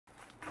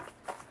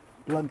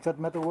Blunt cut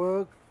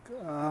metalwork,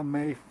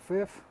 May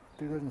 5th,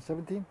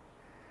 2017.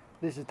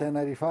 This is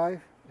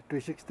 1095,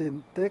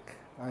 316 thick.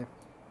 I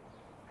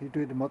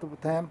heated it multiple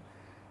times.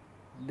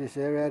 This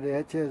area, the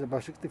edge is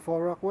about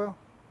 64 Rockwell,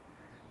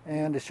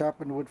 and it's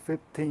sharpened with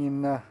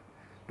 15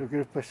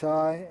 degrees per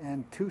side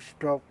and 2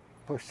 stroke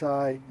per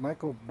side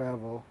micro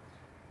bevel.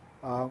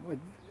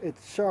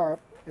 It's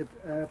sharp. It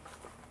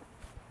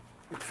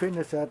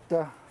finishes at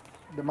the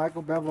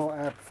micro bevel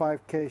at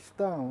 5K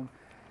stone.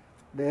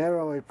 The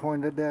arrow is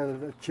pointed there,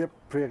 the chip,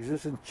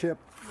 pre-existing chip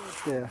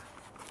right there.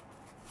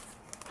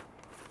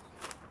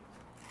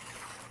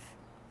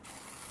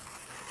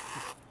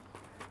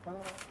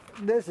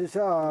 This is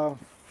a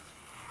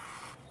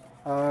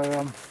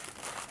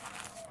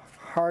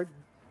hard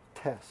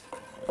test,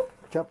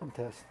 chopping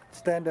test.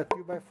 Standard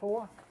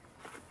 2x4,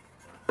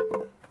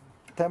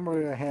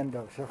 temporary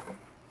handle. So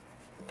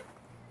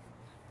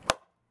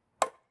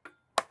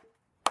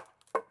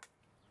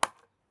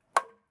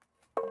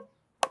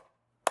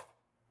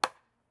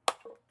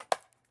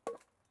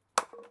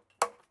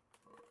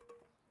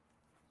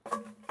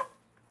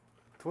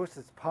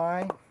twisted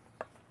pine.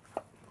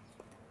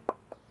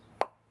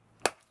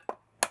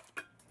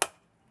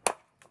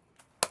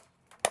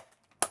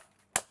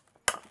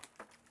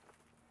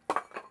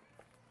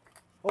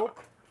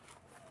 Oak.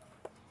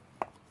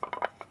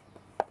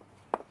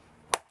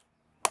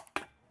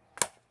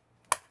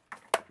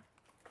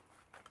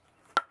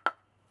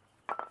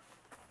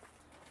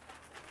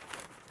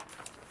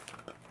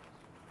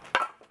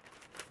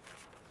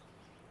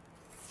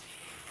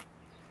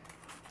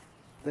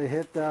 They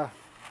hit the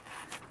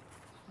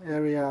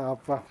area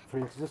of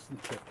pre-existing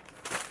chip.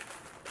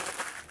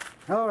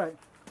 Alright,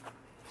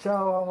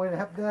 so we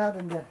have that,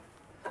 and then,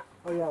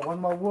 oh yeah, one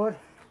more wood.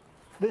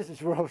 This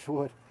is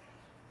rosewood.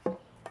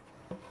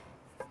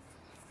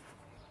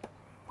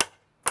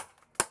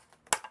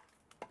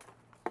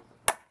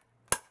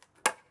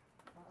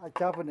 I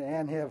chop in the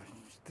end here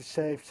to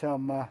save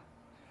some, I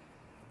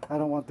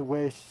don't want to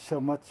waste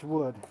so much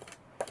wood.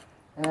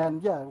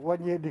 And yeah,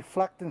 when you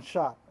deflect and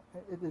shot,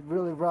 it is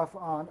really rough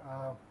on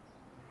a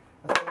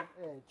thin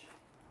edge.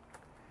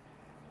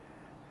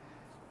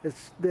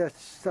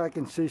 There's, I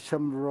can see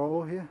some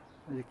roll here.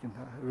 You can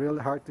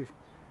really hard to.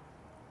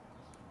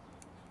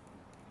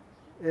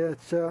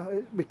 It's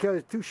because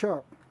it's too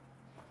sharp.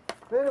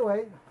 But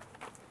anyway,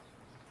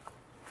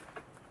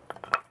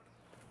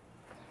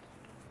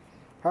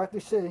 hard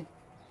to see.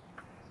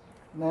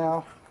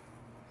 Now,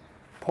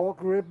 pork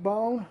rib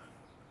bone.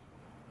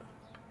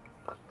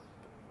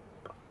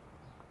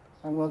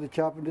 I'm going to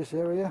chop in this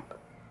area.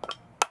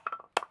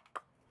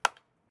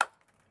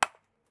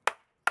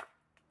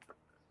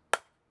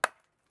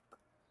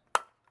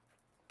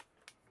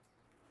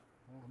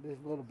 This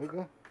is a little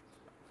bigger.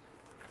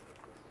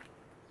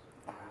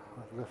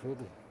 Let's go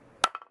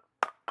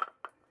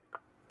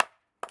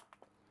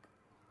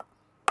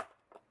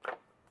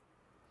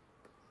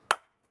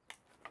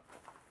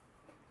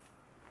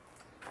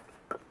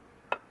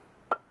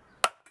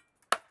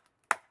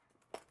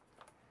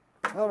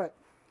All right.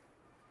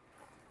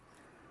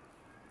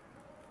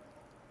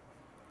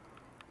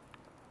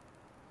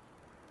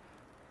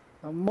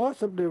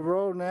 Most of the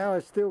roll now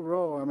is still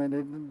raw. I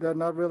mean, they're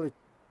not really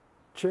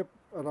chipped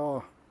at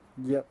all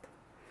yet.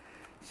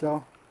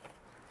 So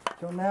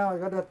now I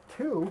got that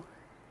 2.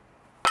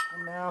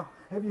 And now,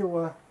 if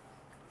you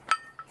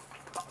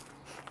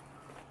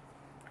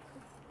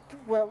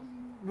well,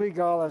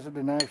 regardless of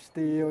the knife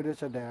steel,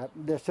 this or that,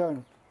 there's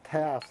certain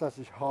tasks that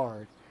is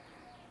hard.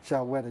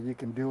 So whether you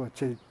can do it,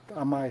 see,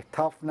 on my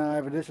tough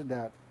knife or this or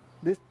that,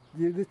 this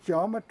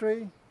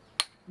geometry,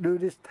 do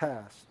this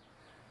task.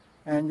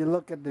 And you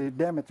look at the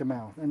damage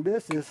amount, and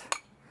this is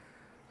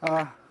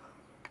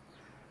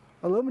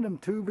aluminum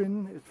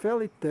tubing. It's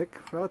fairly thick,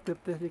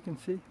 relative to, you can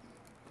see,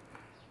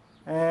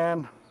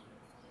 and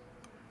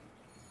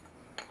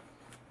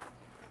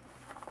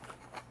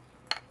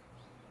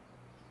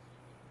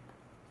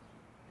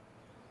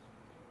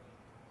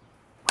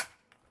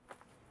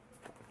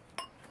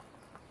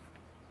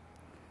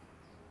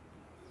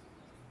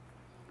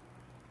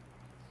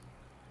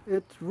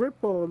it's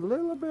rippled a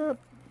little bit.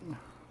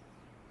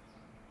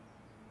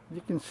 You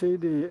can see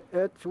the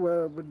edge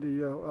where with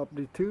the of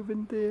the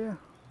tubing there,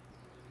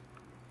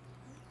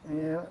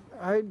 and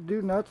I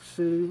do not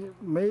see,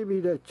 maybe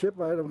that chip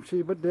I don't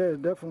see, but there is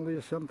definitely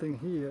something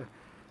here.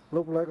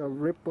 Look like a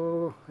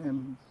ripple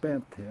and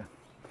bent here.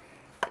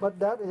 But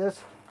that is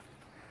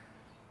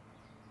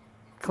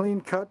clean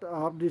cut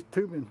of this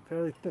tubing,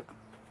 very thick.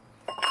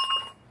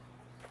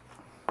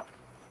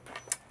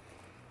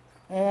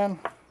 And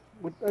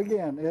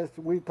again, as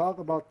we talk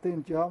about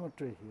thin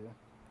geometry here,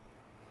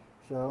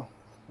 so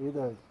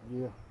either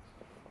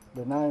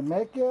the knife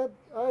make it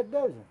or it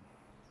doesn't.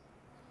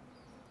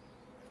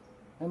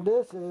 And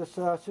this is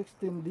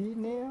 16D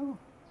nail.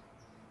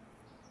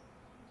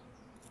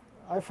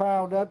 I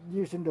found that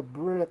using the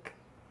brick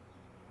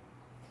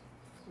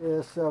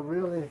is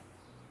really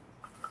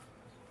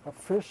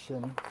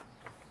efficient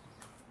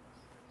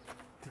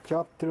to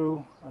chop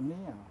through a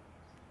nail.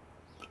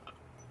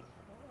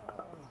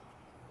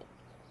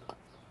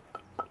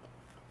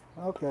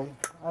 Okay,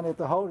 I need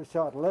to hold the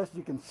shot less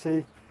you can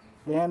see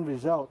the end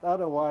result.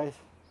 Otherwise,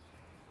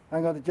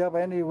 I'm going to jump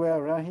anywhere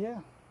around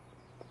here.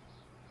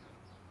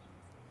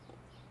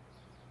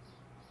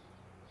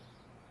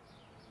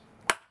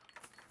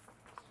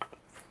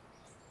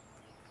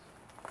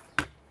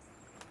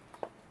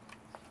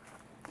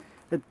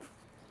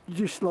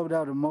 You slow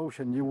down the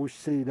motion, you will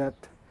see that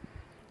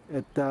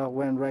it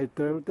went right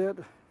through it.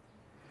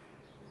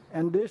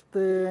 And this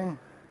thing,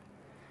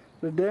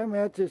 the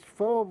damage is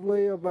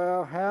probably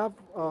about half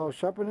of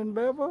sharpening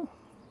bevel.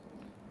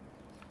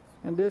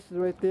 And this is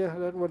right there,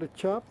 that was a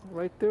chop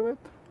right through it.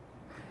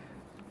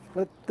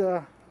 Let's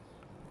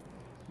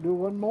do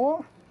one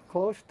more,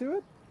 close to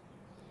it.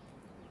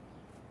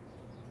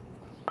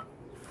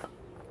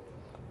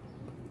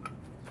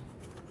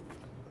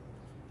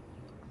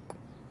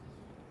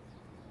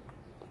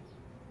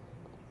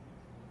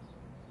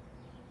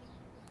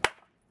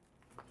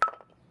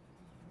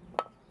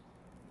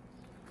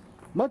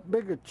 Much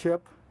bigger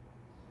chip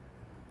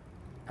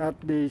at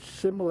the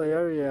similar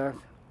area,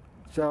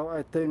 so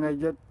I think I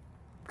just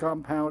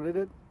compounded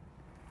it.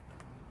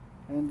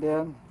 And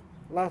then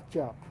last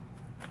chop.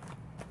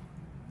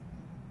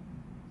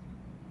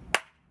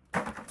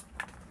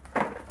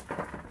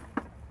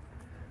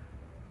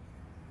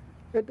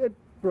 It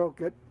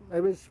broke it.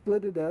 I will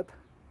split it up.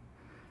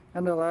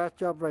 And the last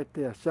chop right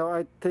there. So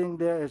I think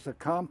there is a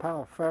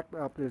compound effect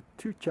of the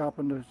two chop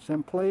in the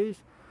same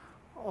place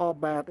or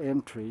bad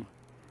entry.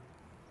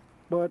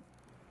 But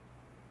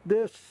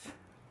this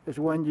is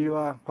when you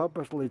are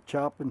purposely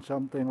chopping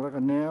something like a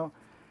nail,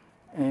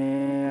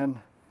 and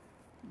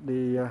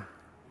the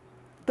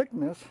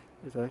thickness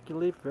is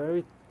actually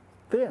very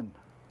thin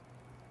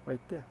right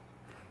there.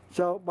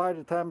 So by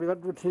the time we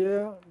got to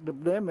here, the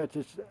damage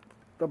is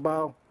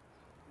about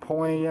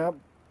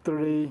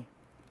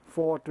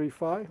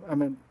 0.3435, I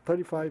mean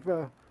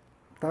 35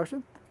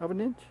 thousandth of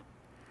an inch.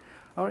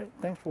 Alright,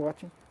 thanks for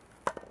watching.